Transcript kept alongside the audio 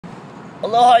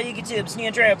Aloha YouTube, it's me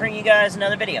Andre, bringing you guys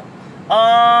another video.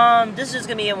 This is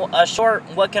gonna be a short,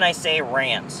 what can I say,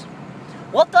 rant.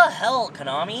 What the hell,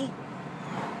 Konami?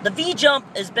 The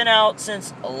V-Jump has been out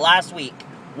since last week.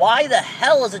 Why the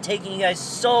hell is it taking you guys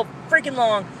so freaking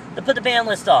long to put the ban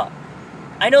list up?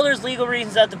 I know there's legal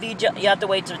reasons that the V-Jump, you have to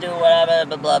wait to do whatever,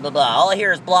 blah, blah, blah, blah. All I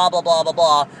hear is blah, blah, blah, blah,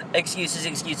 blah. Excuses,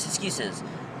 excuses, excuses.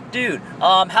 Dude,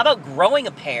 how about growing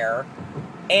a pair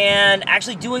and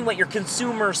actually doing what your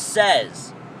consumer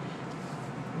says?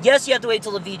 Yes, you have to wait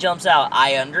till the V jumps out.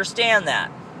 I understand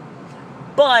that.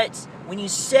 But when you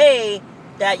say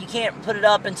that you can't put it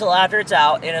up until after it's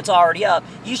out and it's already up,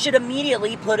 you should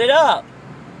immediately put it up.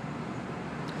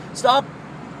 Stop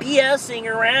BSing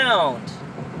around.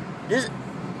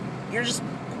 You're just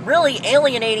really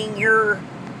alienating your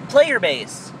player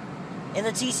base in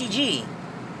the TCG.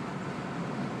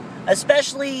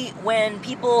 Especially when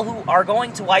people who are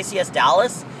going to YCS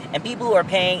Dallas and people who are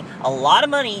paying a lot of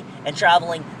money and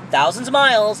traveling thousands of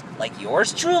miles, like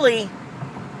yours truly,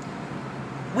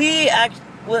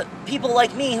 people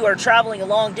like me who are traveling a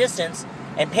long distance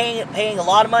and paying a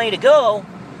lot of money to go,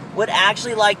 would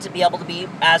actually like to be able to be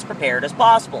as prepared as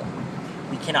possible.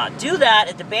 We cannot do that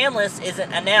if the ban list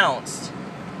isn't announced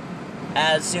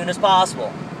as soon as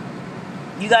possible.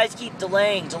 You guys keep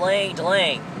delaying.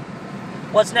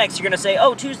 What's next? You're going to say,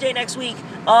 oh, Tuesday next week,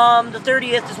 the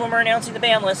 30th is when we're announcing the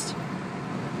ban list.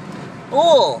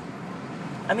 Bull.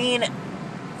 I mean,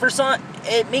 for some,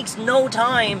 it makes no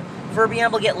time for being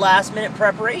able to get last-minute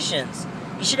preparations.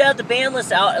 You should have the ban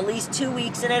list out at least 2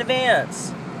 weeks in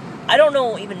advance. I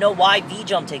don't even know why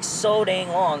V-Jump takes so dang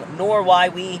long, nor why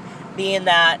we, being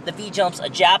that the V-Jump's a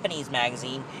Japanese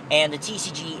magazine, and the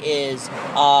TCG is,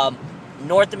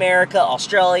 North America,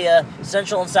 Australia,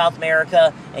 Central and South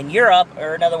America, and Europe,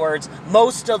 or in other words,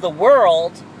 most of the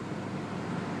world,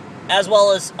 as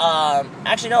well as,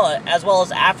 as well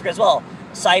as Africa as well.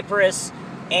 Cyprus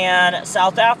and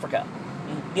South Africa.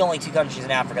 The only two countries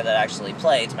in Africa that actually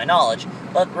play, to my knowledge.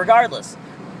 But regardless,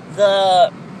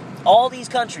 all these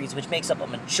countries, which makes up a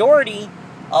majority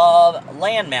of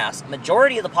landmass, a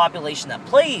majority of the population that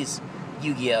plays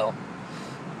Yu-Gi-Oh!,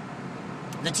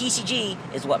 the TCG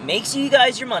is what makes you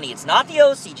guys your money. It's not the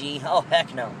OCG. Oh,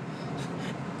 heck no.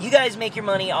 You guys make your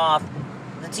money off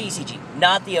the TCG,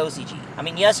 not the OCG. I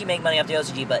mean, yes, you make money off the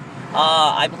OCG, but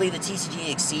I believe the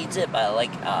TCG exceeds it by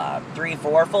like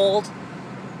 3-4-fold,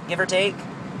 give or take.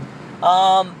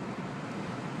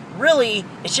 Really,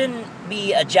 it shouldn't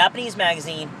be a Japanese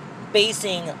magazine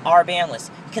basing our ban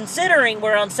list, considering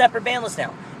we're on separate ban lists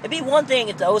now. It'd be one thing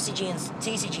if the OCG and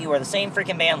TCG were the same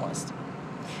freaking ban list.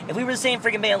 If we were the same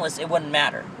freaking ban list, it wouldn't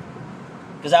matter.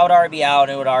 Because that would already be out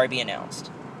and it would already be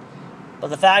announced. But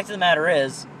the fact of the matter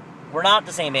is, we're not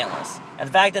the same ban list. And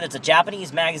the fact that it's a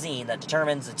Japanese magazine that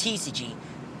determines the TCG,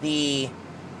 the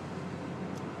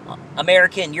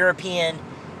American, European,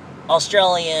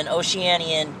 Australian,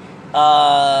 Oceanian,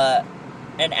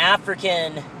 and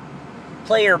African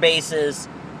player bases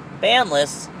ban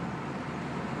lists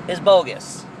is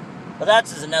bogus. But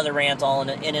that's just another rant all in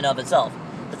and of itself.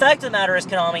 The fact of the matter is,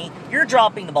 Konami, you're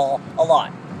dropping the ball a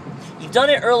lot. You've done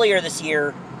it earlier this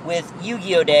year with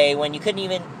Yu-Gi-Oh! Day when you couldn't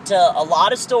even, to a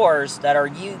lot of stores that are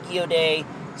Yu-Gi-Oh! Day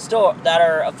that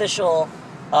are official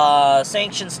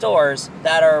sanctioned stores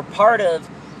that are part of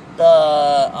the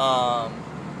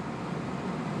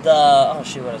oh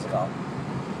shoot, what is it called?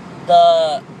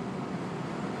 The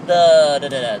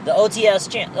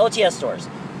OTS stores.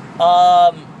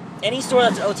 Any store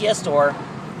that's an OTS store,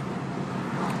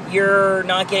 you're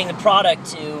not getting the product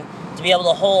to be able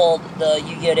to hold the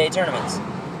Yu-Gi-Oh! Day tournaments.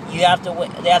 You have to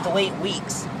wait. They have to wait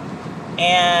weeks,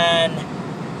 and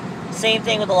same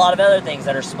thing with a lot of other things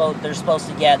that they're supposed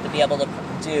to get to be able to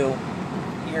do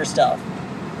your stuff.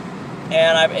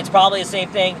 And it's probably the same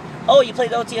thing. Oh, you played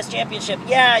the OTS championship.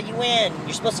 Yeah, you win.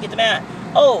 You're supposed to get the mat.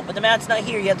 Oh, but the mat's not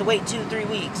here. You have to wait 2-3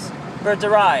 weeks for it to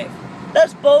arrive.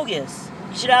 That's bogus.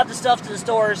 You should have the stuff to the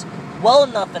stores well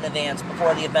enough in advance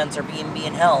before the events are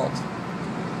being held.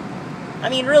 I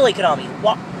mean, really, Konami,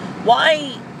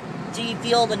 why do you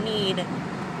feel the need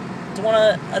to want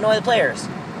to annoy the players?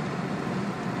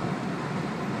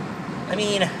 I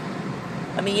mean,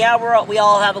 yeah, we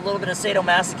all have a little bit of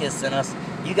sadomasochists in us.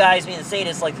 You guys being the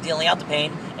sadists like the dealing out the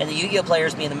pain, and the Yu-Gi-Oh!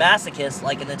 Players being the masochists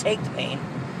like in the take the pain.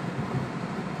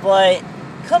 But,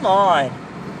 come on.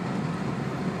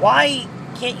 Why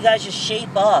can't you guys just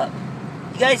shape up?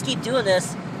 You guys keep doing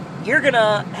this, you're going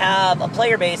to have a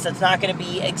player base that's not going to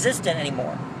be existent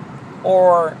anymore.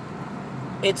 Or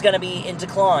it's going to be in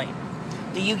decline.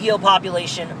 The Yu-Gi-Oh!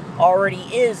 Population already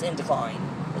is in decline.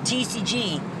 The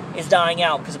TCG is dying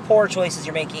out because of poor choices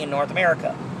you're making in North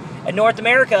America. And North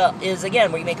America is,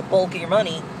 again, where you make a bulk of your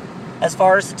money as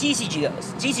far as the TCG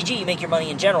goes. TCG, you make your money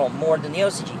in general more than the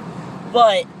OCG.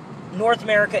 But North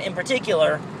America in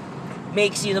particular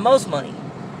makes you the most money.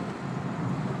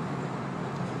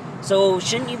 So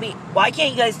shouldn't you be... Why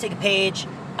can't you guys take a page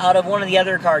out of one of the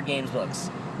other card games books?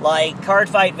 Like Card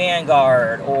Fight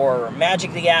Vanguard, or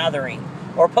Magic the Gathering,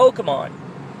 or Pokemon.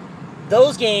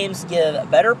 Those games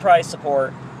give better price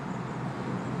support,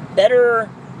 better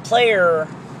player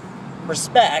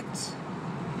respect.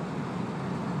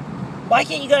 Why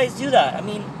can't you guys do that? I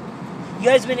mean, you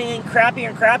guys have been getting crappier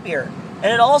and crappier.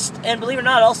 And believe it or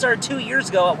not, it all started 2 years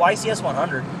ago at YCS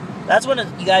 100. That's when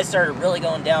you guys started really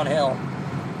going downhill.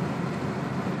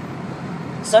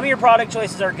 Some of your product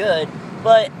choices are good,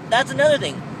 but that's another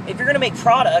thing. If you're going to make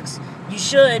products, you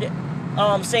should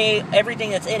say everything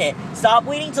that's in it. Stop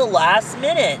waiting till last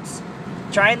minute,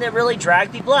 trying to really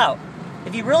drag people out.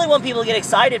 If you really want people to get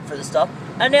excited for the stuff,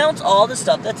 announce all the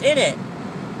stuff that's in it.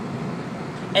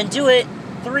 And do it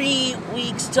 3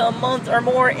 weeks to a month or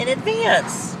more in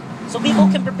advance, so people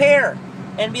can prepare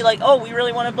and be like, oh, we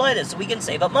really want to play this, so we can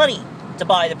save up money to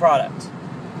buy the product.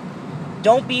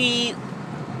 Don't be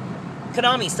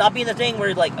Konami. Stop being the thing where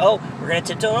you're like, oh, we're going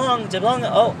to tiptoe along,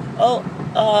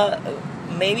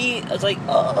 maybe, it's like,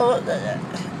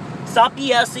 stop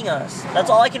BSing us. That's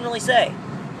all I can really say.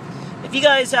 If you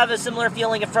guys have a similar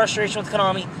feeling of frustration with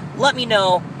Konami, let me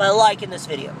know by liking this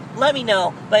video. Let me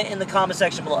know in the comment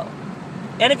section below.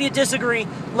 And if you disagree,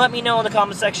 let me know in the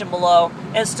comment section below,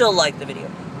 and still like the video.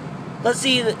 Let's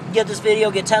see, get this video,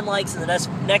 get 10 likes, and the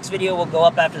next video will go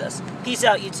up after this. Peace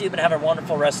out, YouTube, and have a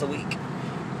wonderful rest of the week.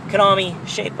 Konami,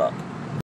 shape up.